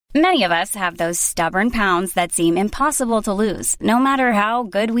Many of us have those stubborn pounds that seem impossible to lose, no matter how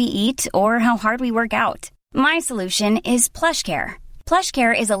good we eat or how hard we work out. My solution is PlushCare.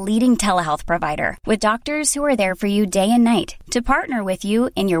 PlushCare is a leading telehealth provider with doctors who are there for you day and night to partner with you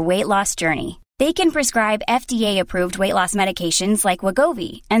in your weight loss journey. They can prescribe FDA-approved weight loss medications like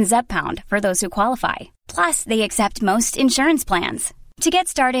Wegovy and Zepbound for those who qualify. Plus, they accept most insurance plans. To get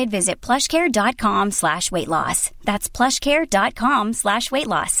started, visit plushcare.com/weightloss. That's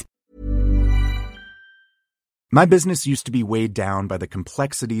plushcare.com/weightloss. My business used to be weighed down by the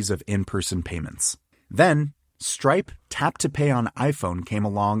complexities of in-person payments. Then, Stripe Tap to Pay on iPhone came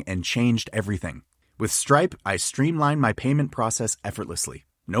along and changed everything. With Stripe, I streamlined my payment process effortlessly.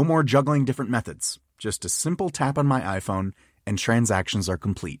 No more juggling different methods. Just a simple tap on my iPhone and transactions are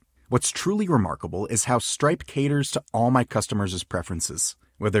complete. What's truly remarkable is how Stripe caters to all my customers' preferences.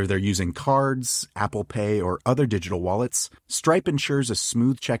 Whether they're using cards, Apple Pay, or other digital wallets, Stripe ensures a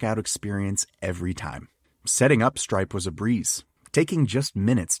smooth checkout experience every time. Setting up Stripe was a breeze, taking just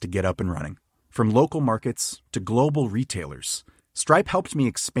minutes to get up and running. From local markets to global retailers, Stripe helped me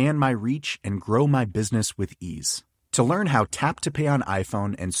expand my reach and grow my business with ease. To learn how Tap to Pay on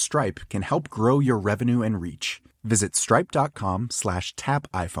iPhone and Stripe can help grow your revenue and reach, visit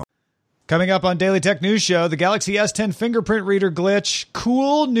stripe.com/tapiphone. Coming up on Daily Tech News Show, the Galaxy S10 fingerprint reader glitch,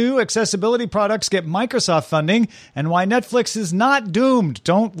 cool new accessibility products get Microsoft funding, and why Netflix is not doomed.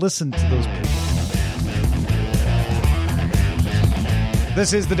 Don't listen to those people.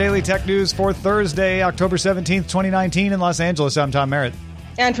 This is the Daily Tech News for Thursday, October 17th, 2019 in Los Angeles. I'm Tom Merritt.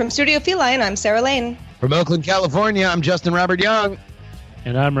 And from Studio Feline, I'm Sarah Lane. From Oakland, California, I'm Justin Robert Young.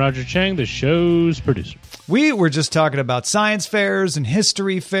 And I'm Roger Chang, the show's producer. We were just talking about science fairs and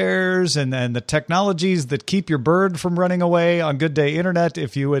history fairs and the technologies that keep your bird from running away on Good Day Internet.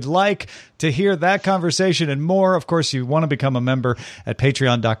 If you would like to hear that conversation and more, of course, you want to become a member at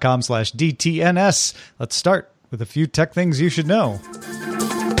patreon.com/DTNS. Let's start with a few tech things you should know.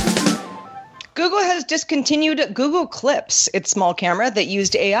 Google has discontinued Google Clips, its small camera that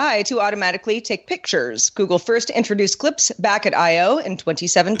used AI to automatically take pictures. Google first introduced Clips back at I.O. in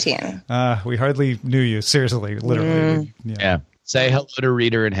 2017. We hardly knew you, seriously, literally. Yeah. Say hello to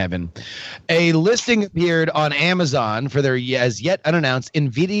Reader in Heaven. A listing appeared on Amazon for their as yet unannounced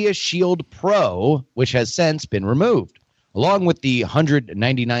NVIDIA Shield Pro, which has since been removed. Along with the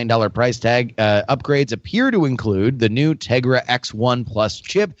 $199 price tag, upgrades appear to include the new Tegra X1 Plus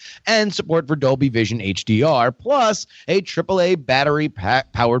chip and support for Dolby Vision HDR, plus a AAA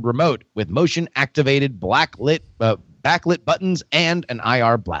battery-powered remote with motion-activated backlit buttons and an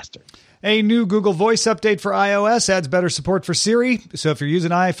IR blaster. A new Google Voice update for iOS adds better support for Siri. So if you're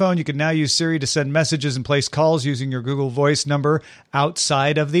using an iPhone, you can now use Siri to send messages and place calls using your Google Voice number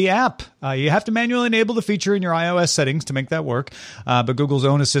outside of the app. You have to manually enable the feature in your iOS settings to make that work. But Google's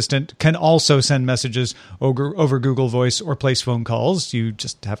own assistant can also send messages over Google Voice or place phone calls. You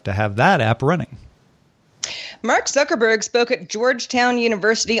just have to have that app running. Mark Zuckerberg spoke at Georgetown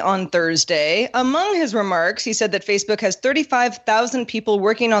University on Thursday. Among his remarks, he said that Facebook has 35,000 people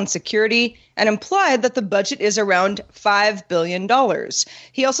working on security and implied that the budget is around $5 billion.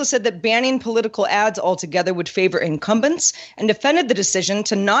 He also said that banning political ads altogether would favor incumbents and defended the decision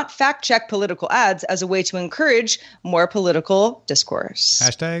to not fact-check political ads as a way to encourage more political discourse.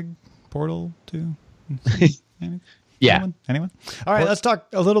 Hashtag portal to... Yeah. Anyone? All right, let's talk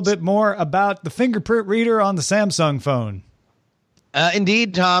a little bit more about the fingerprint reader on the Samsung phone.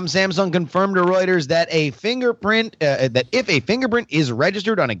 Indeed, Tom, Samsung confirmed to Reuters that if a fingerprint is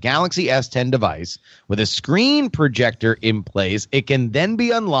registered on a Galaxy S10 device with a screen projector in place, it can then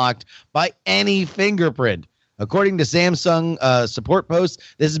be unlocked by any fingerprint. According to Samsung support posts,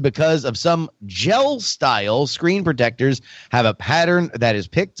 this is because of some gel-style screen protectors have a pattern that is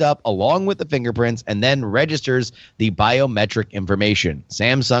picked up along with the fingerprints and then registers the biometric information.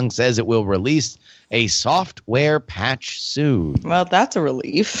 Samsung says it will release a software patch soon. Well, that's a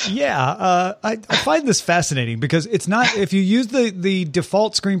relief. Yeah, I find this fascinating because it's not, if you use the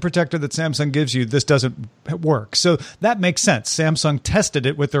default screen protector that Samsung gives you, this doesn't work. So that makes sense. Samsung tested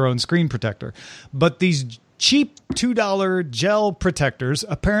it with their own screen protector. But these cheap $2 gel protectors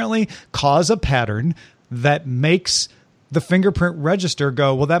apparently cause a pattern that makes the fingerprint register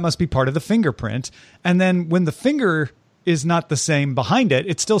go, well, that must be part of the fingerprint. And then when the finger is not the same behind it,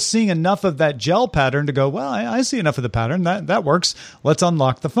 it's still seeing enough of that gel pattern to go, well, I see enough of the pattern. That works. Let's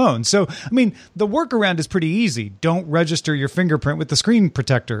unlock the phone. So, I mean, the workaround is pretty easy. Don't register your fingerprint with the screen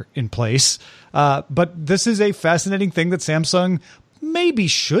protector in place. But this is a fascinating thing that Samsung maybe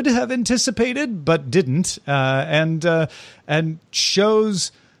should have anticipated, but didn't, and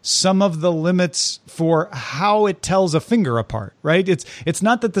shows some of the limits for how it tells a finger apart, right? It's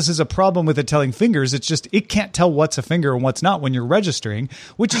not that this is a problem with it telling fingers. It's just it can't tell what's a finger and what's not when you're registering,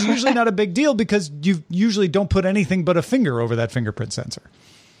 which is usually not a big deal because you usually don't put anything but a finger over that fingerprint sensor.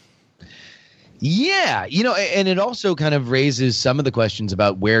 Yeah, and it also kind of raises some of the questions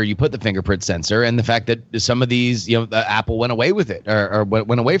about where you put the fingerprint sensor and the fact that some of these, Apple went away with it or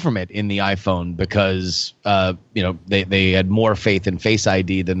went away from it in the iPhone because, they had more faith in Face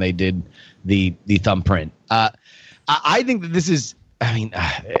ID than they did the thumbprint. I think that this is, I'm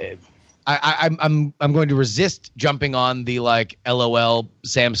going to resist jumping on the LOL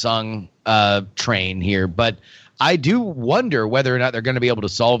Samsung train here, but I do wonder whether or not they're going to be able to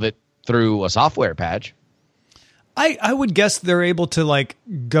solve it through a software patch. I would guess they're able to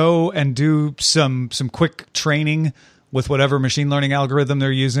go and do some quick training with whatever machine learning algorithm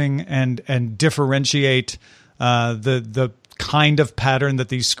they're using and differentiate the kind of pattern that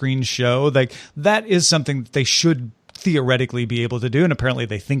these screens show. That is something that they should theoretically be able to do, and apparently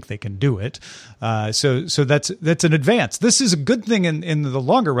they think they can do it. So that's an advance. This is a good thing in the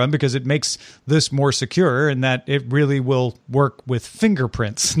longer run because it makes this more secure and that it really will work with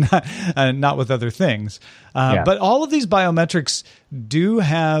fingerprints, not with other things. But all of these biometrics do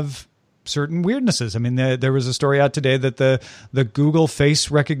have certain weirdnesses. I mean, there was a story out today that the Google face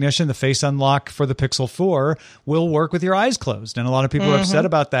recognition, the face unlock for the Pixel 4 will work with your eyes closed. And a lot of people are upset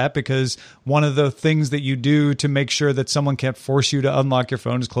about that because one of the things that you do to make sure that someone can't force you to unlock your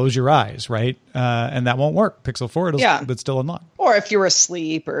phone is close your eyes, right? And that won't work. Pixel 4, it's still unlocked. Or if you're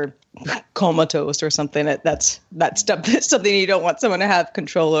asleep or comatose or something, that's something you don't want someone to have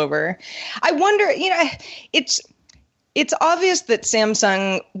control over. I wonder, it's obvious that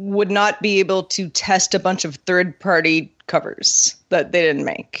Samsung would not be able to test a bunch of third-party covers that they didn't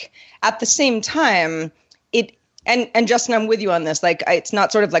make. At the same time, and Justin, I'm with you on this. It's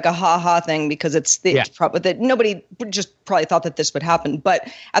not sort of like a ha-ha thing because it's probably that nobody just probably thought that this would happen. But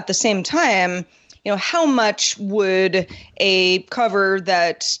at the same time, how much would a cover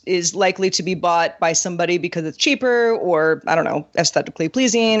that is likely to be bought by somebody because it's cheaper or, I don't know, aesthetically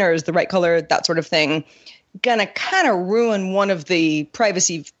pleasing or is the right color, that sort of thing, gonna kind of ruin one of the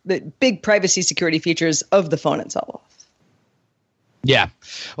big privacy security features of the phone itself. Yeah.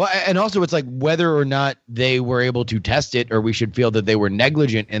 Well, and also it's whether or not they were able to test it or we should feel that they were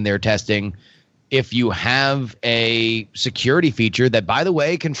negligent in their testing. If you have a security feature that, by the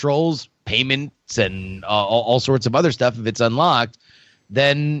way, controls payments and all sorts of other stuff, if it's unlocked,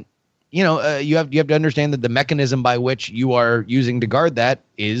 then, you have to understand that the mechanism by which you are using to guard that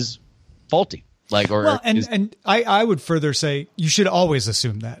is faulty. I would further say you should always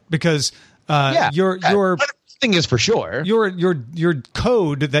assume that because your thing is for sure your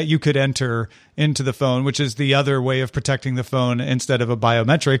code that you could enter into the phone, which is the other way of protecting the phone instead of a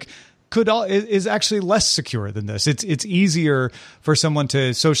biometric, is actually less secure than this. It's easier for someone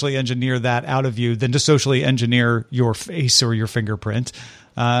to socially engineer that out of you than to socially engineer your face or your fingerprint.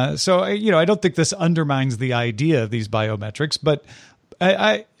 So I don't think this undermines the idea of these biometrics, but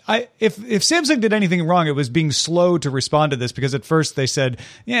if Samsung did anything wrong, it was being slow to respond to this because at first they said,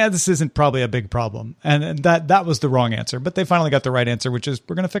 this isn't probably a big problem. And that was the wrong answer. But they finally got the right answer, which is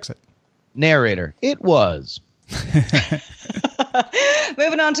we're going to fix it. Narrator, it was.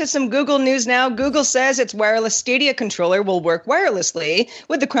 Moving on to some Google news now. Google says its wireless Stadia controller will work wirelessly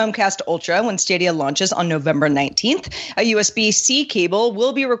with the Chromecast Ultra when Stadia launches on November 19th. A USB-C cable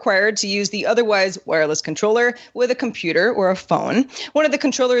will be required to use the otherwise wireless controller with a computer or a phone. One of the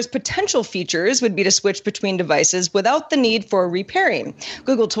controller's potential features would be to switch between devices without the need for repairing.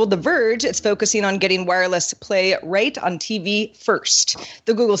 Google told The Verge it's focusing on getting wireless play right on TV first.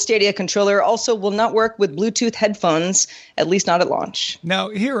 The Google Stadia controller also will not work with Bluetooth headphones, at least not at launch. Now,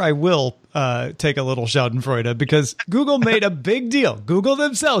 here I will take a little schadenfreude because Google made a big deal. Google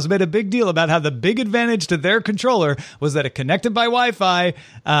themselves made a big deal about how the big advantage to their controller was that it connected by Wi-Fi,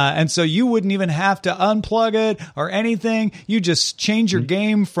 and so you wouldn't even have to unplug it or anything. You just change your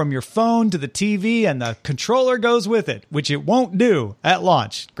game from your phone to the TV, and the controller goes with it, which it won't do at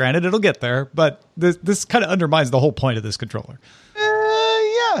launch. Granted, it'll get there, but this kind of undermines the whole point of this controller.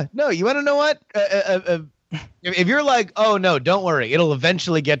 Yeah. No, you want to know what? If you're like, oh, no, don't worry, it'll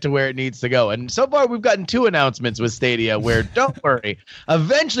eventually get to where it needs to go. And so far, we've gotten 2 announcements with Stadia where, don't worry,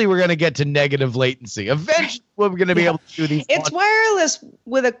 eventually we're going to get to negative latency. Eventually, we're going to be able to do these. It's wireless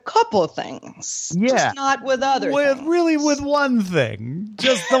with a couple of things. Yeah. Just not with other things. Really with one thing.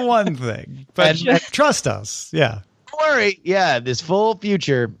 Just the one thing. But trust us. Yeah. don't worry. Yeah, this full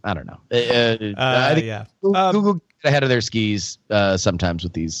future. I don't know. I think Google get ahead of their skis sometimes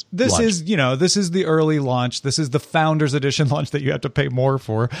with these. This launches. this is the early launch. This is the Founders Edition launch that you have to pay more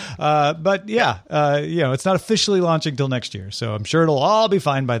for. But it's not officially launching till next year, so I'm sure it'll all be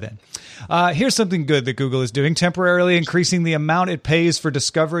fine by then. Here's something good that Google is doing: temporarily increasing the amount it pays for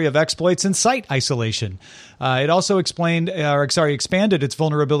discovery of exploits and site isolation. It also expanded its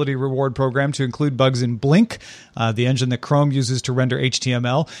vulnerability reward program to include bugs in Blink, the engine that Chrome uses to render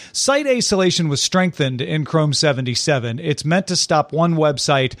HTML. Site isolation was strengthened in Chrome 77. It's meant to stop one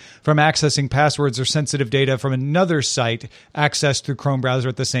website from accessing passwords or sensitive data from another site accessed through Chrome browser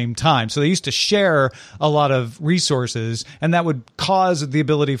at the same time. So they used to share a lot of resources, and that would cause the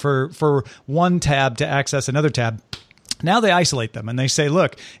ability for one tab to access another tab. Now they isolate them, and they say,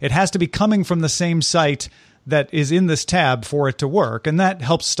 look, it has to be coming from the same site that is in this tab for it to work, and that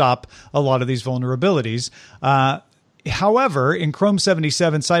helps stop a lot of these vulnerabilities. However, in Chrome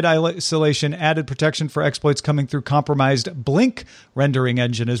 77, site isolation added protection for exploits coming through compromised Blink rendering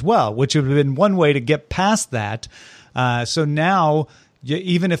engine as well, which would have been one way to get past that. So now,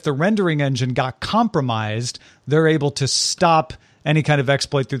 even if the rendering engine got compromised, they're able to stop any kind of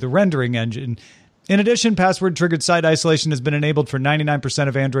exploit through the rendering engine. In addition, password-triggered site isolation has been enabled for 99%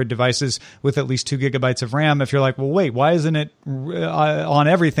 of Android devices with at least 2 gigabytes of RAM. If you're like, well, wait, why isn't it on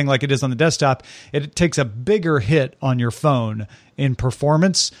everything like it is on the desktop? It takes a bigger hit on your phone in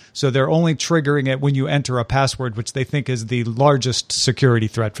performance, so they're only triggering it when you enter a password, which they think is the largest security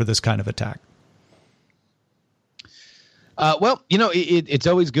threat for this kind of attack. It's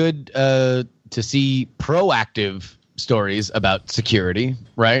always good to see proactive stories about security,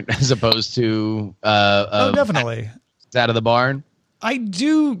 right? As opposed to definitely it's out of the barn.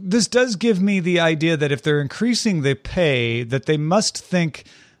 This does give me the idea that if they're increasing the pay, that they must think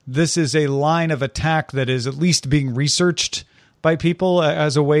this is a line of attack that is at least being researched by people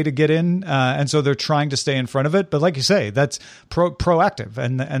as a way to get in, and so they're trying to stay in front of it. But like you say, that's proactive,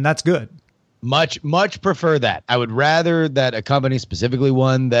 and that's good. Much prefer that. I would rather that a company, specifically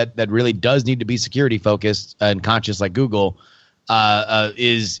one that really does need to be security focused and conscious like Google,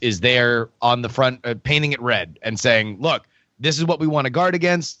 is there on the front painting it red and saying, look, this is what we want to guard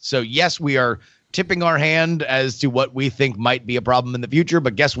against. So yes, we are tipping our hand as to what we think might be a problem in the future.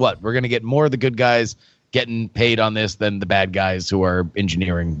 But guess what? We're going to get more of the good guys getting paid on this than the bad guys who are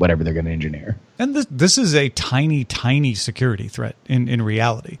engineering whatever they're going to engineer. And this is a tiny, tiny security threat in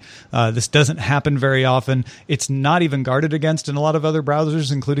reality. This doesn't happen very often. It's not even guarded against in a lot of other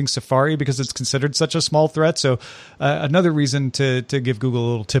browsers, including Safari, because it's considered such a small threat. So another reason to give Google a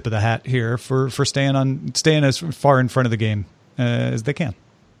little tip of the hat here for staying as far in front of the game as they can.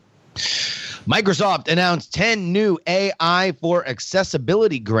 Microsoft announced 10 new AI for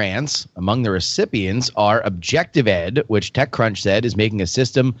accessibility grants. Among the recipients are Objective Ed, which TechCrunch said is making a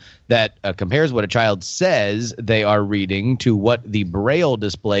system that compares what a child says they are reading to what the Braille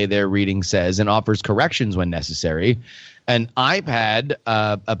display they're reading says and offers corrections when necessary. An iPad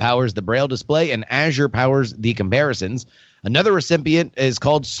powers the Braille display, and Azure powers the comparisons. Another recipient is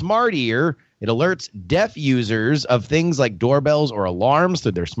called Smart Ear. It alerts deaf users of things like doorbells or alarms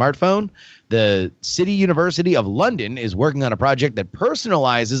through their smartphone. The City University of London is working on a project that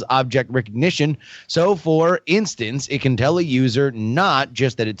personalizes object recognition. So, for instance, it can tell a user not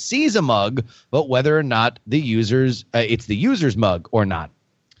just that it sees a mug, but whether or not it's the user's mug or not.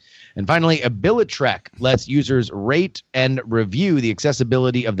 And finally, Abilitrek lets users rate and review the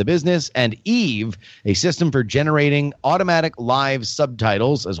accessibility of the business, and Eve, a system for generating automatic live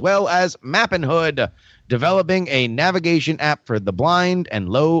subtitles, as well as Mappenhood, developing a navigation app for the blind and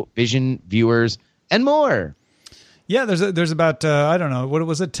low vision viewers, and more. Yeah, there's about I don't know, what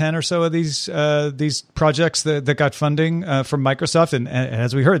was it, 10 or so of these projects that got funding from Microsoft, and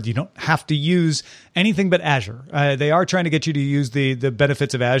as we heard, you don't have to use anything but Azure. They are trying to get you to use the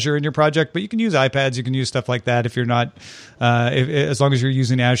benefits of Azure in your project, but you can use iPads, you can use stuff like that if you're not, as long as you're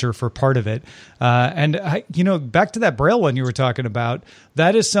using Azure for part of it. And back to that Braille one you were talking about,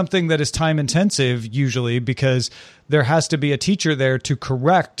 that is something that is time intensive usually because there has to be a teacher there to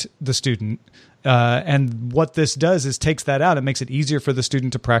correct the student. And what this does is takes that out. It makes it easier for the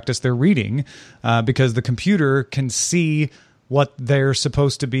student to practice their reading because the computer can see what they're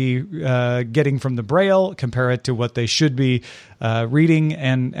supposed to be getting from the Braille, compare it to what they should be reading,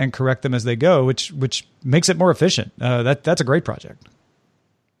 and correct them as they go, which makes it more efficient. That's a great project.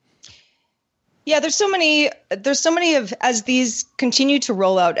 Yeah, there's so many of, as these continue to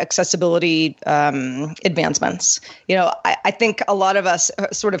roll out accessibility advancements. I think a lot of us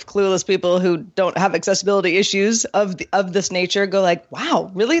sort of clueless people who don't have accessibility issues of this nature go like,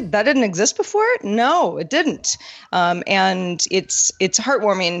 wow, really? That didn't exist before? No, it didn't. And it's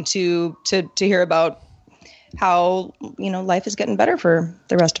heartwarming to hear about how, life is getting better for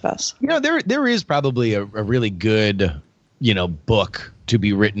the rest of us. There is probably a really good, book to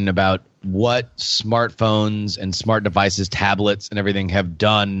be written about what smartphones and smart devices, tablets, and everything have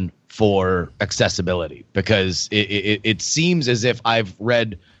done for accessibility, because it seems as if I've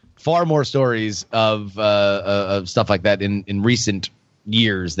read far more stories of stuff like that in recent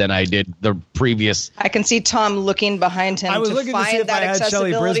years than I did the previous. I can see Tom looking behind him. I was to looking find to see if that I had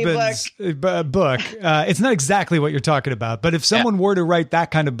Shelley accessibility Brisbane's book. It's not exactly what you're talking about, but if someone were to write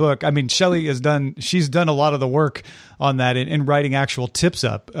that kind of book, I mean, Shelley she's done a lot of the work on that in writing actual tips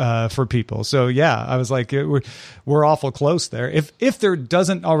up for people. So yeah, I was like, we're awful close there. If there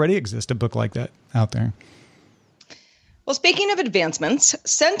doesn't already exist a book like that out there. Well, speaking of advancements,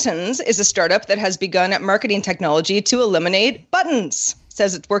 Sentence is a startup that has begun marketing technology to eliminate buttons.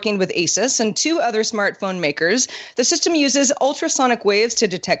 Says it's working with Asus and 2 other smartphone makers. The system uses ultrasonic waves to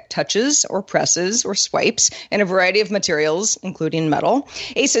detect touches or presses or swipes in a variety of materials, including metal.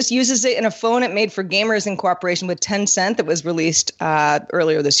 Asus uses it in a phone it made for gamers in cooperation with Tencent that was released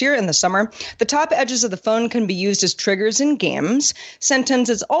earlier this year in the summer. The top edges of the phone can be used as triggers in games. Sentence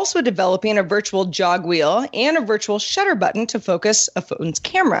is also developing a virtual jog wheel and a virtual shutter button to focus a phone's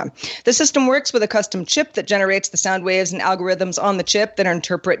camera. The system works with a custom chip that generates the sound waves and algorithms on the chip that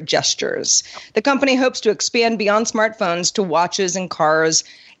interpret gestures. The company hopes to expand beyond smartphones to watches and cars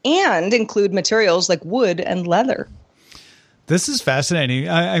and include materials like wood and leather. This is fascinating.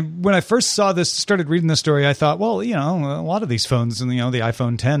 When I first started reading the story, I thought, well, a lot of these phones, and the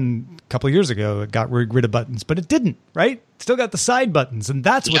iPhone 10 a couple of years ago, it got rid of buttons, but it didn't, right? Still got the side buttons, and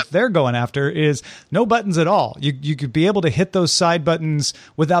that's what they're going after, is no buttons at all. You could be able to hit those side buttons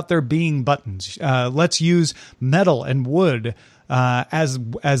without there being buttons. Let's use metal and wood as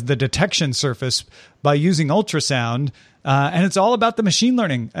the detection surface by using ultrasound. And it's all about the machine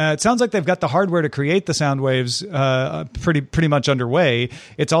learning. It sounds like they've got the hardware to create the sound waves pretty much underway.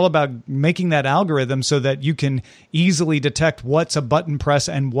 It's all about making that algorithm so that you can easily detect what's a button press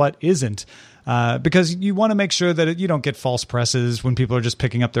and what isn't. Because you want to make sure that you don't get false presses when people are just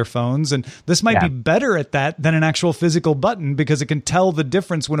picking up their phones. And this might be better at that than an actual physical button, because it can tell the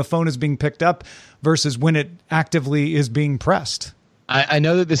difference when a phone is being picked up versus when it actively is being pressed. I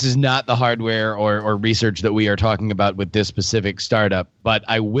know that this is not the hardware or research that we are talking about with this specific startup, but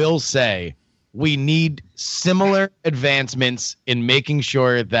I will say we need similar advancements in making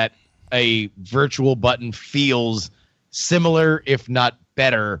sure that a virtual button feels similar, if not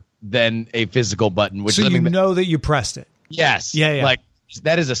better, than a physical button. So that you pressed it. Yes. Yeah. Like,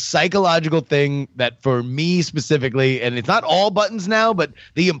 that is a psychological thing that for me specifically, and it's not all buttons now, but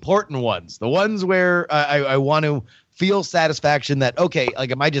the important ones, the ones where I want to feel satisfaction that, okay, like,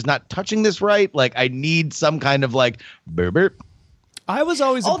 am I just not touching this right? Like, I need some kind of like burp, burp. I was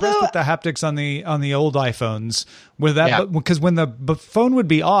always impressed with the haptics on the old iPhones with that, because when the phone would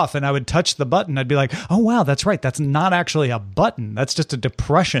be off and I would touch the button, I'd be like, oh wow, that's right, that's not actually a button, that's just a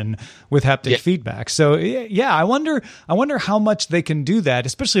depression with haptic feedback. So yeah, I wonder how much they can do that,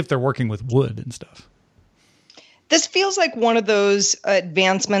 especially if they're working with wood and stuff. This feels like one of those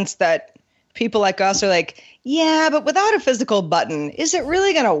advancements that people like us are like, yeah, but without a physical button, is it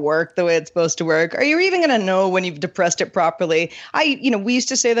really going to work the way it's supposed to work? Are you even going to know when you've depressed it properly? We used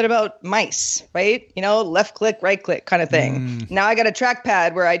to say that about mice, right? Left click, right click kind of thing. Now I got a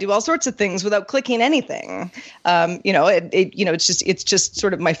trackpad where I do all sorts of things without clicking anything. It's just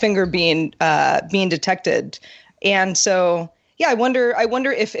sort of my finger being detected. And so, yeah, I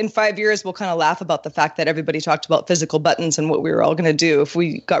wonder if in 5 years we'll kind of laugh about the fact that everybody talked about physical buttons and what we were all going to do if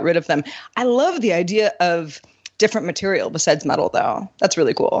we got rid of them. I love the idea of different material besides metal, though. That's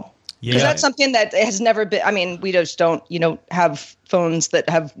really cool. Yeah. Because that's something that has never been. I mean, we just don't, have phones that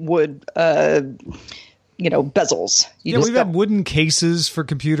have wood, bezels. We've had wooden cases for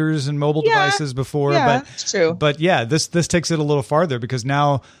computers and mobile devices before. Yeah, it's true. But yeah, this takes it a little farther, because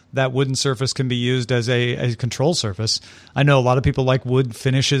now that wooden surface can be used as a control surface. I know a lot of people like wood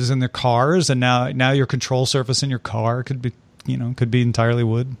finishes in their cars, and now your control surface in your car could be entirely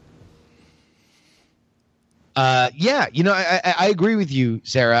wood. I agree with you,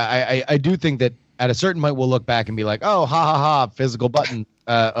 Sarah. I do think that at a certain point we'll look back and be like, oh, ha, physical button.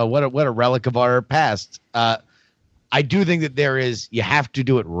 What a relic of our past. I do think that you have to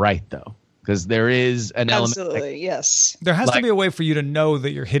do it right, though. because there is an element. Absolutely, yes. There has to be a way for you to know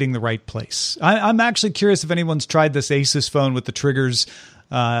that you're hitting the right place. I'm actually curious if anyone's tried this Asus phone with the triggers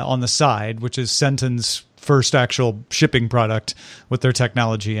on the side, which is Centen's first actual shipping product with their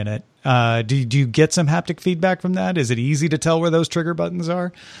technology in it. Do you get some haptic feedback from that? Is it easy to tell where those trigger buttons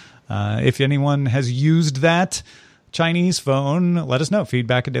are? If anyone has used that Chinese phone, let us know.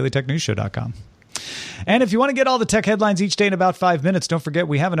 Feedback at dailytechnewsshow.com. And if you want to get all the tech headlines each day in about 5 minutes, don't forget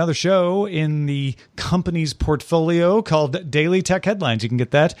we have another show in the company's portfolio called Daily Tech Headlines. You can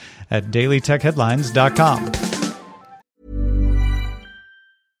get that at dailytechheadlines.com.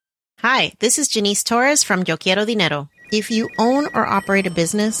 Hi, this is Janice Torres from Yo Quiero Dinero. If you own or operate a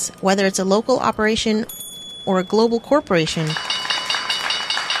business, whether it's a local operation or a global corporation,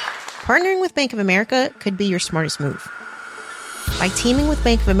 partnering with Bank of America could be your smartest move. By teaming with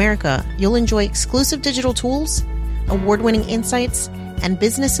Bank of America, you'll enjoy exclusive digital tools, award-winning insights, and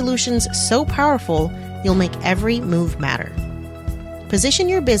business solutions so powerful, you'll make every move matter. Position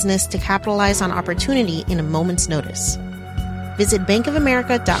your business to capitalize on opportunity in a moment's notice. Visit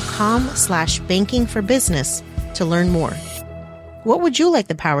bankofamerica.com/banking for business to learn more. What would you like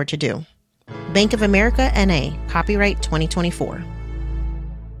the power to do? Bank of America N.A., copyright 2024.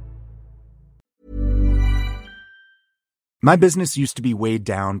 My business used to be weighed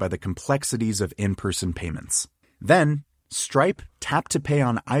down by the complexities of in-person payments. Then, Stripe Tap to Pay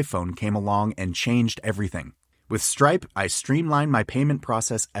on iPhone came along and changed everything. With Stripe, I streamlined my payment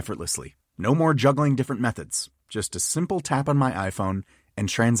process effortlessly. No more juggling different methods. Just a simple tap on my iPhone and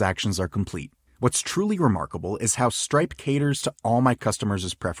transactions are complete. What's truly remarkable is how Stripe caters to all my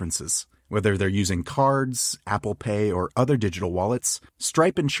customers' preferences. Whether they're using cards, Apple Pay, or other digital wallets,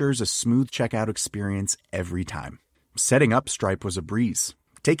 Stripe ensures a smooth checkout experience every time. Setting up Stripe was a breeze,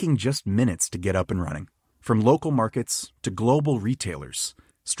 taking just minutes to get up and running. From local markets to global retailers,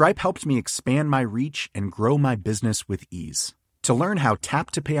 Stripe helped me expand my reach and grow my business with ease. To learn how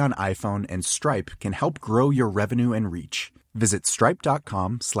Tap to Pay on iPhone and Stripe can help grow your revenue and reach, visit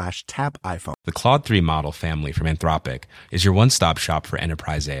stripe.com/tapiphone. The Claude 3 model family from Anthropic is your one-stop shop for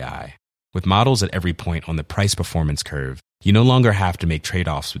enterprise AI. With models at every point on the price-performance curve, you no longer have to make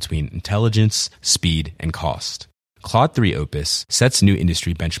trade-offs between intelligence, speed, and cost. Claude 3 Opus sets new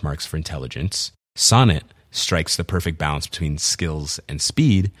industry benchmarks for intelligence. Sonnet strikes the perfect balance between skills and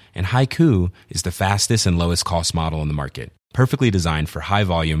speed. And Haiku is the fastest and lowest cost model in the market, perfectly designed for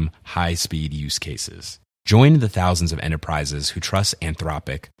high-volume, high-speed use cases. Join the thousands of enterprises who trust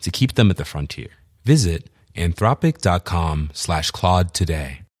Anthropic to keep them at the frontier. Visit anthropic.com/Claude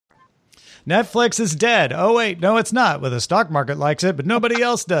today. Netflix is dead. Oh, wait, no, it's not. Well, the stock market likes it, but nobody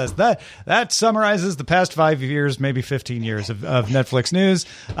else does. That summarizes the past 5 years, maybe 15 years of Netflix news.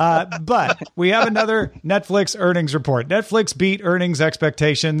 But we have another Netflix earnings report. Netflix beat earnings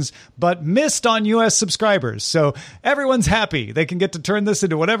expectations, but missed on U.S. subscribers. So everyone's happy. They can get to turn this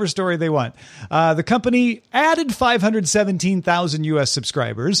into whatever story they want. The company added 517,000 U.S.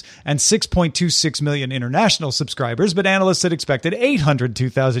 subscribers and 6.26 million international subscribers, but analysts had expected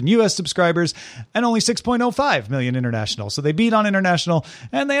 802,000 U.S. subscribers and only 6.05 million international. So they beat on international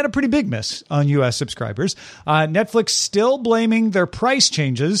and they had a pretty big miss on U.S. subscribers. Netflix still blaming their price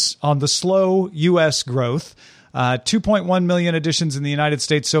changes on the slow U.S. growth. 2.1 million additions in the United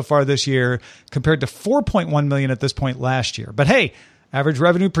States so far this year compared to 4.1 million at this point last year. But hey, average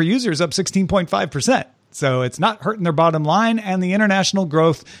revenue per user is up 16.5%. So it's not hurting their bottom line, and the international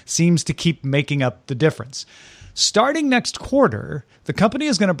growth seems to keep making up the difference. Starting next quarter, the company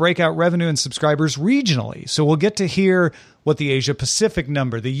is going to break out revenue and subscribers regionally. So we'll get to hear what the Asia Pacific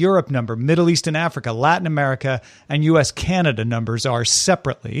number, the Europe number, Middle East and Africa, Latin America, and US Canada numbers are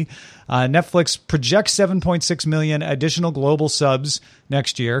separately. Netflix projects 7.6 million additional global subs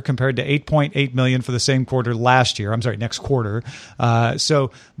next year compared to 8.8 million for the same quarter last year. I'm sorry, next quarter.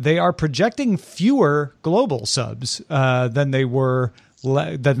 So they are projecting fewer global subs than they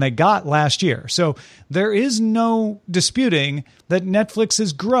got last year. So there is no disputing that Netflix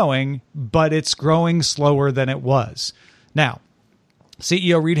is growing, but it's growing slower than it was. Now,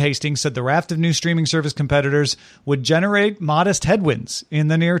 CEO Reed Hastings said the raft of new streaming service competitors would generate modest headwinds in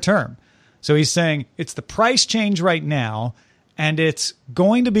the near term. So he's saying it's the price change right now, and it's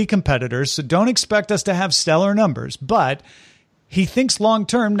going to be competitors, so don't expect us to have stellar numbers, but he thinks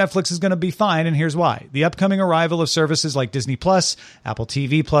long-term Netflix is going to be fine, and here's why. The upcoming arrival of services like Disney+, Apple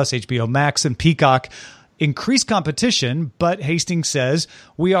TV+, HBO Max, and Peacock increase competition, but Hastings says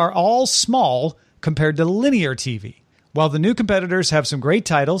we are all small compared to linear TV. While the new competitors have some great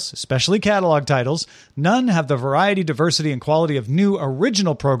titles, especially catalog titles, none have the variety, diversity, and quality of new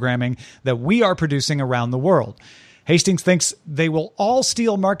original programming that we are producing around the world. Hastings thinks they will all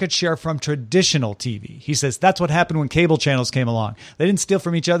steal market share from traditional TV. He says that's what happened when cable channels came along. They didn't steal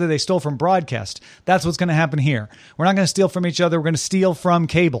from each other. They stole from broadcast. That's what's going to happen here. We're not going to steal from each other. We're going to steal from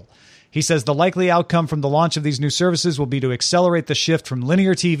cable. He says the likely outcome from the launch of these new services will be to accelerate the shift from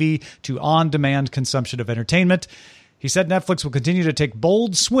linear TV to on-demand consumption of entertainment. He said Netflix will continue to take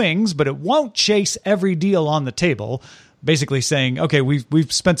bold swings, but it won't chase every deal on the table. Basically saying, okay,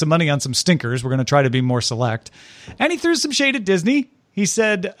 we've spent some money on some stinkers. We're going to try to be more select. And he threw some shade at Disney. He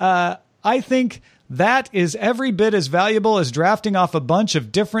said, I think that is every bit as valuable as drafting off a bunch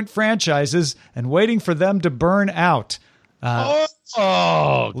of different franchises and waiting for them to burn out.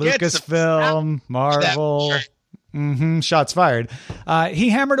 Lucasfilm, Marvel. Shots fired. He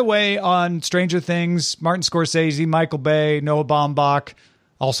hammered away on Stranger Things, Martin Scorsese, Michael Bay, Noah Baumbach.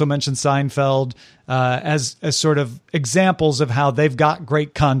 Also mentioned Seinfeld as sort of examples of how they've got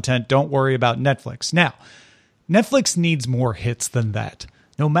great content. Don't worry about Netflix. Now, Netflix needs more hits than that.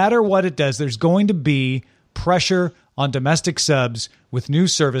 No matter what it does, there's going to be pressure on domestic subs with new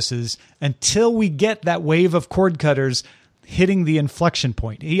services until we get that wave of cord cutters hitting the inflection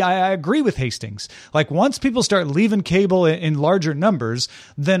point. I agree with Hastings. Like once people start leaving cable in larger numbers,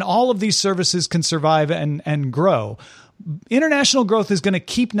 then all of these services can survive and grow. International growth is going to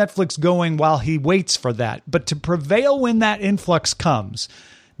keep Netflix going while he waits for that. But to prevail when that influx comes,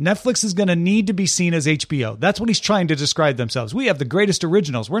 Netflix is going to need to be seen as HBO. That's what he's trying to describe themselves. We have the greatest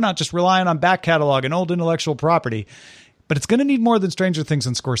originals. We're not just relying on back catalog and old intellectual property. But it's going to need more than Stranger Things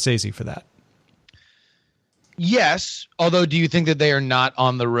and Scorsese for that. Yes, although do you think that they are not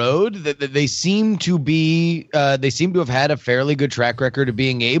on the road? That they seem to be, they seem to have had a fairly good track record of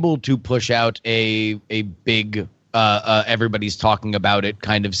being able to push out a big, everybody's talking about it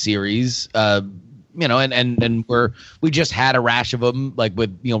kind of series. And we just had a rash of them, like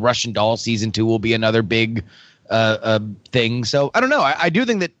with Russian Doll season 2 will be another big thing. So I don't know. I do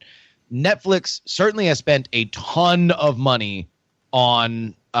think that Netflix certainly has spent a ton of money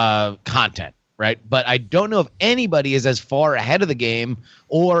on content. Right. But I don't know if anybody is as far ahead of the game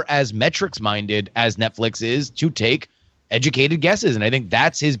or as metrics minded as Netflix is to take educated guesses. And I think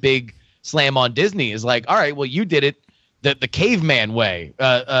that's his big slam on Disney is like, all right, well, you did it the caveman way.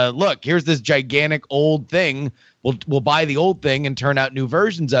 Look, here's this gigantic old thing. We'll buy the old thing and turn out new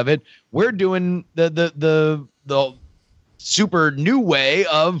versions of it. We're doing the super new way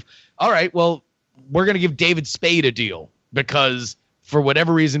of, all right, well, we're going to give David Spade a deal because for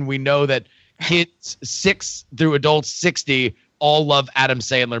whatever reason, we know that kids 6 through adults 60 all love Adam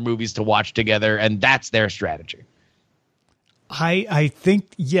Sandler movies to watch together, and that's their strategy. I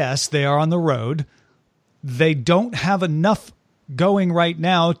think, yes, they are on the road. They don't have enough going right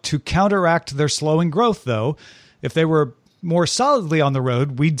now to counteract their slowing growth, though. If they were more solidly on the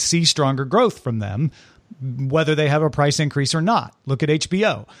road, we'd see stronger growth from them, whether they have a price increase or not. Look at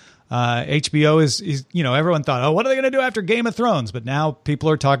HBO. HBO is everyone thought, oh, what are they going to do after Game of Thrones? But now people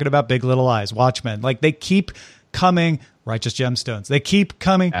are talking about Big Little Lies, Watchmen. Like they keep coming, Righteous Gemstones. They keep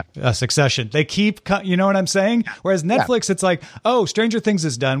coming, Succession. They keep, you know what I'm saying? Whereas Netflix, it's like, oh, Stranger Things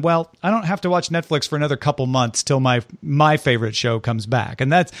is done. Well, I don't have to watch Netflix for another couple months till my favorite show comes back. And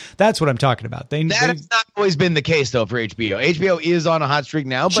that's what I'm talking about. Has not always been the case though for HBO. HBO is on a hot streak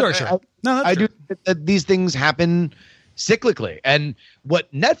now, but sure. I do think that these things happen cyclically. And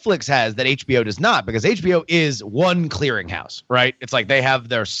what Netflix has that HBO does not, because HBO is one clearinghouse, right? It's like they have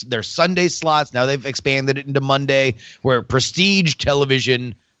their Sunday slots. Now they've expanded it into Monday, where prestige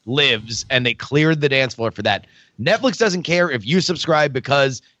television lives, and they cleared the dance floor for that. Netflix doesn't care if you subscribe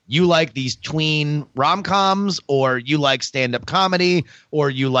because you like these tween rom-coms, or you like stand-up comedy,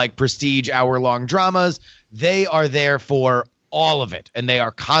 or you like prestige hour-long dramas. They are there for all of it, and they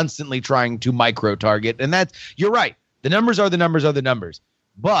are constantly trying to micro-target. And that's, you're right. The numbers are the numbers.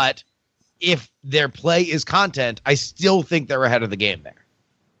 But if their play is content, I still think they're ahead of the game there.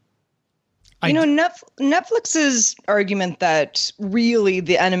 Netflix's argument that really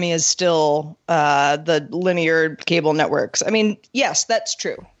the enemy is still the linear cable networks. I mean, yes, that's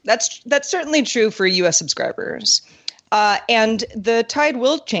true. That's certainly true for U.S. subscribers. And the tide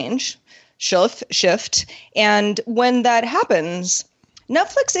will shift. And when that happens,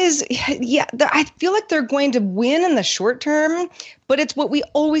 Netflix is, I feel like they're going to win in the short term, but it's what we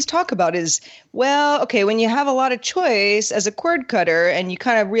always talk about is, well, okay, when you have a lot of choice as a cord cutter and you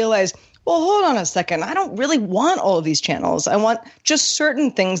kind of realize, well, hold on a second, I don't really want all of these channels. I want just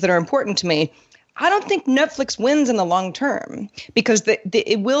certain things that are important to me. I don't think Netflix wins in the long term because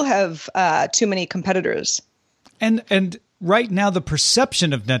it will have too many competitors. And right now the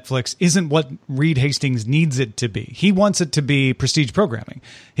perception of Netflix isn't what Reed Hastings needs it to be. He wants it to be prestige programming.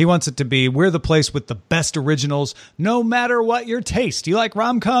 He wants it to be, we're the place with the best originals, no matter what your taste. You like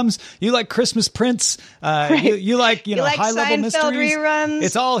rom-coms, you like Christmas Prince, you like, you know, like high-level Seinfeld mysteries. reruns,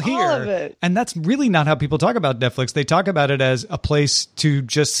 it's all here. all of it. And that's really not how people talk about Netflix. They talk about it as a place to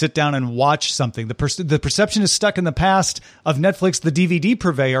just sit down and watch something. The perception is stuck in the past of Netflix, the DVD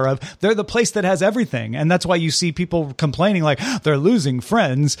purveyor of, they're the place that has everything. And that's why you see people complaining like they're losing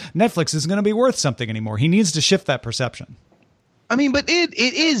friends. Netflix isn't going to be worth something anymore. He needs to shift that perception. I mean, but it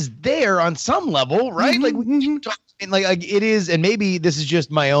is there on some level, right? Like we keep talking, like it is, and maybe this is just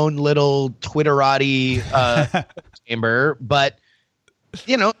my own little Twitterati chamber, but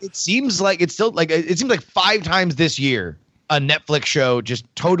you know, it seems like it's still like it seems like 5 times this year a Netflix show just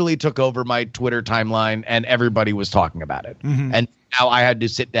totally took over my Twitter timeline, and everybody was talking about it, and now I had to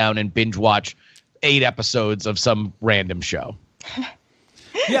sit down and binge watch 8 episodes of some random show.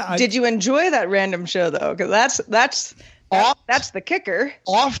 Yeah. Did you enjoy that random show though? Because that's the kicker.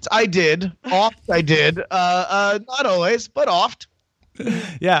 Oft I did. Not always, but oft.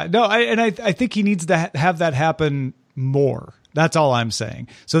 Yeah. No. I think he needs to have that happen more. That's all I'm saying.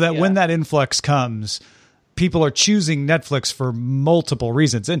 So that when that influx comes, people are choosing Netflix for multiple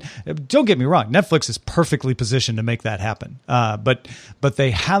reasons. And don't get me wrong, Netflix is perfectly positioned to make that happen. But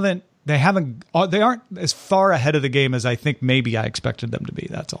they aren't as far ahead of the game as I think maybe I expected them to be.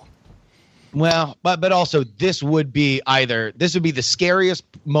 That's all. Well, but also this would be the scariest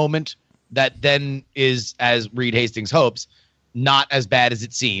moment that then is, as Reed Hastings hopes, not as bad as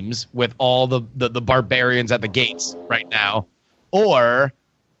it seems with all the barbarians at the gates right now, or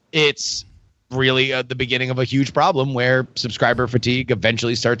it's really the beginning of a huge problem where subscriber fatigue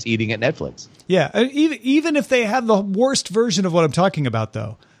eventually starts eating at Netflix. Yeah, even if they have the worst version of what I'm talking about,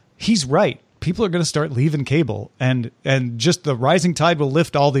 though, he's right. People are going to start leaving cable, and just the rising tide will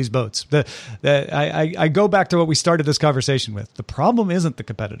lift all these boats. I go back to what we started this conversation with. The problem isn't the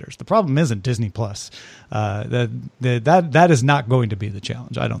competitors. The problem isn't Disney Plus. That is not going to be the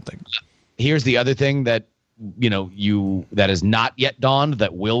challenge, I don't think. Here's the other thing that that is not yet dawned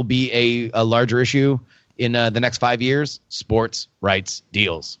that will be a larger issue in the next 5 years: sports rights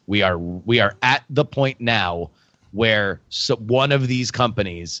deals. We are at the point now where one of these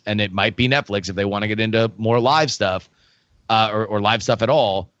companies, and it might be Netflix if they want to get into more live stuff or live stuff at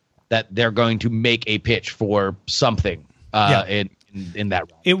all, that they're going to make a pitch for something in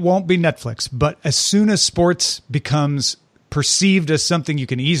that realm. It won't be Netflix, but as soon as sports becomes perceived as something you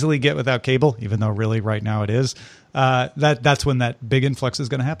can easily get without cable, even though really right now it is, that's when that big influx is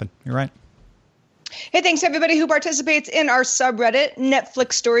going to happen. You're right. Hey, thanks to everybody who participates in our subreddit.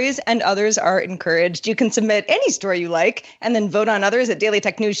 Netflix stories and others are encouraged. You can submit any story you like and then vote on others at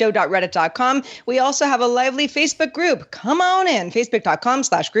dailytechnewsshow.reddit.com. We also have a lively Facebook group. Come on in,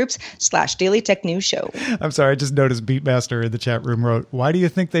 facebook.com/groups/dailytechnewsshow. I'm sorry, I just noticed Beatmaster in the chat room wrote, "Why do you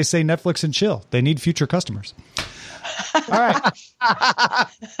think they say Netflix and chill? They need future customers." All right.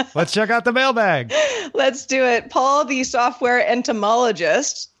 Let's check out the mailbag. Let's do it. Paul, the software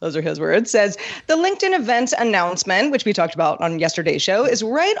entomologist, those are his words, says the LinkedIn event announcement, which we talked about on yesterday's show, is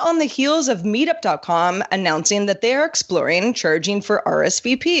right on the heels of Meetup.com announcing that they are exploring charging for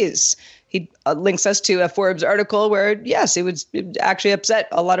RSVPs. He links us to a Forbes article where, yes, it would actually upset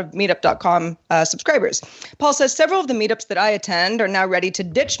a lot of Meetup.com subscribers. Paul says several of the meetups that I attend are now ready to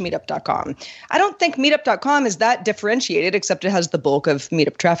ditch Meetup.com. I don't think Meetup.com is that differentiated, except it has the bulk of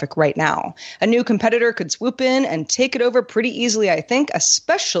Meetup traffic right now. A new competitor could swoop in and take it over pretty easily, I think,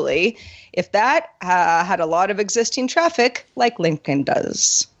 especially if that had a lot of existing traffic like LinkedIn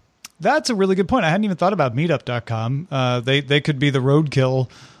does. That's a really good point. I hadn't even thought about Meetup.com. They could be the roadkill.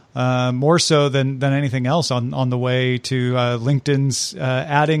 More so than anything else on the way to LinkedIn's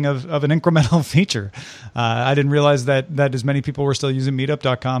adding of an incremental feature. I didn't realize that as many people were still using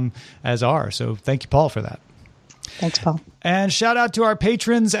Meetup.com as are. So thank you, Paul, for that. Thanks, Paul. And shout out to our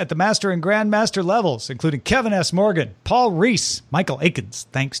patrons at the Master and Grandmaster levels, including Kevin S. Morgan, Paul Reese, Michael Akins.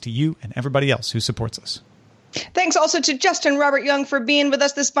 Thanks to you and everybody else who supports us. Thanks also to Justin Robert Young for being with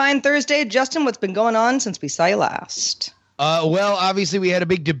us this fine Thursday. Justin, what's been going on since we saw you last? Well, obviously, we had a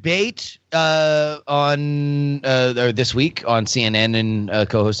big debate on this week on CNN and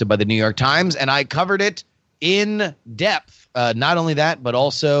co-hosted by the New York Times, and I covered it in depth. Not only that, but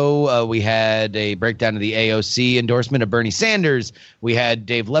also we had a breakdown of the AOC endorsement of Bernie Sanders. We had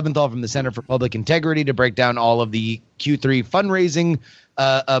Dave Leventhal from the Center for Public Integrity to break down all of the Q3 fundraising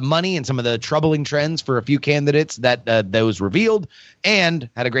money and some of the troubling trends for a few candidates that those revealed, and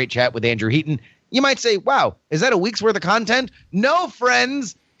had a great chat with Andrew Heaton. You might say, wow, is that a week's worth of content? No,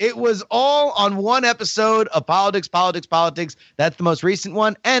 friends. It was all on one episode of Politics. That's the most recent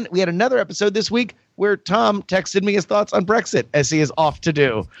one. And we had another episode this week where Tom texted me his thoughts on Brexit, as he is off to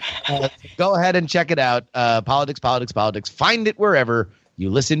do. Go ahead and check it out. Politics. Find it wherever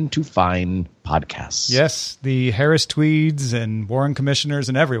you listen to fine podcasts. Yes, the Harris Tweeds and Warren Commissioners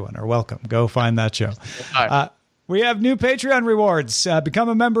and everyone are welcome. Go find that show. We have new Patreon rewards. Become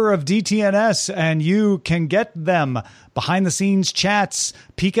a member of DTNS, and you can get them. Behind-the-scenes chats,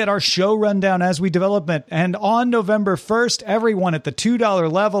 peek at our show rundown as we develop it. And on November 1st, everyone at the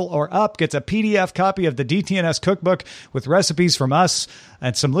 $2 level or up gets a PDF copy of the DTNS cookbook with recipes from us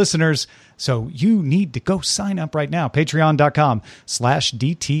and some listeners. So you need to go sign up right now.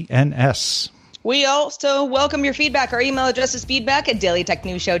 Patreon.com/DTNS. We also welcome your feedback. Our email address is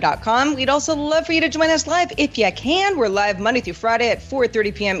feedback@dailytechnewsshow.com. We'd also love for you to join us live if you can. We're live Monday through Friday at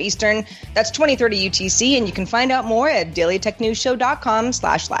 4:30 p.m. Eastern. That's 2030 UTC, and you can find out more at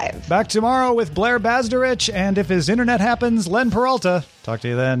dailytechnewsshow.com/live. Back tomorrow with Blair Bazderich, and if his internet happens, Len Peralta. Talk to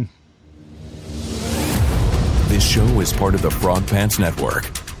you then. This show is part of the Frog Pants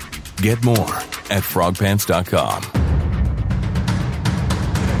Network. Get more at frogpants.com.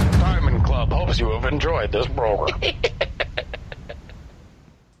 Hopes you have enjoyed this program.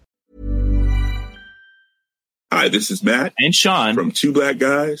 Hi, this is Matt and Sean from Two Black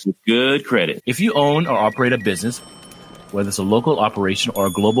Guys with Good Credit. If you own or operate a business, whether it's a local operation or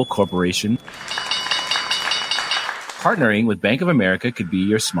a global corporation, partnering with Bank of America could be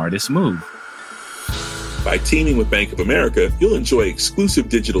your smartest move. By teaming with Bank of America, you'll enjoy exclusive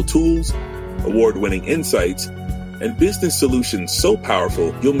digital tools, award-winning insights, and business solutions so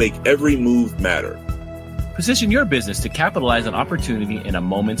powerful you'll make every move matter. Position your business to capitalize on opportunity in a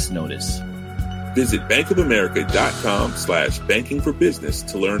moment's notice. Visit bankofamerica.com/banking for business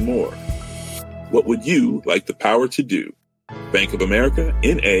to learn more. What would you like the power to do? Bank of America,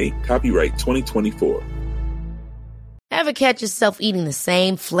 N.A., copyright 2024. Ever catch yourself eating the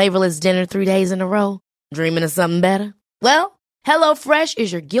same flavorless dinner 3 days in a row? Dreaming of something better? Well, HelloFresh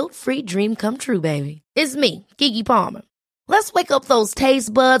is your guilt-free dream come true, baby. It's me, Keke Palmer. Let's wake up those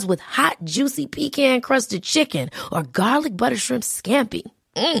taste buds with hot, juicy pecan-crusted chicken or garlic butter shrimp scampi.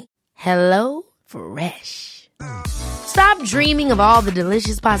 Hello Fresh. Stop dreaming of all the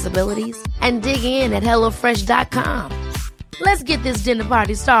delicious possibilities and dig in at HelloFresh.com. Let's get this dinner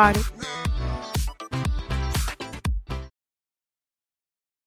party started.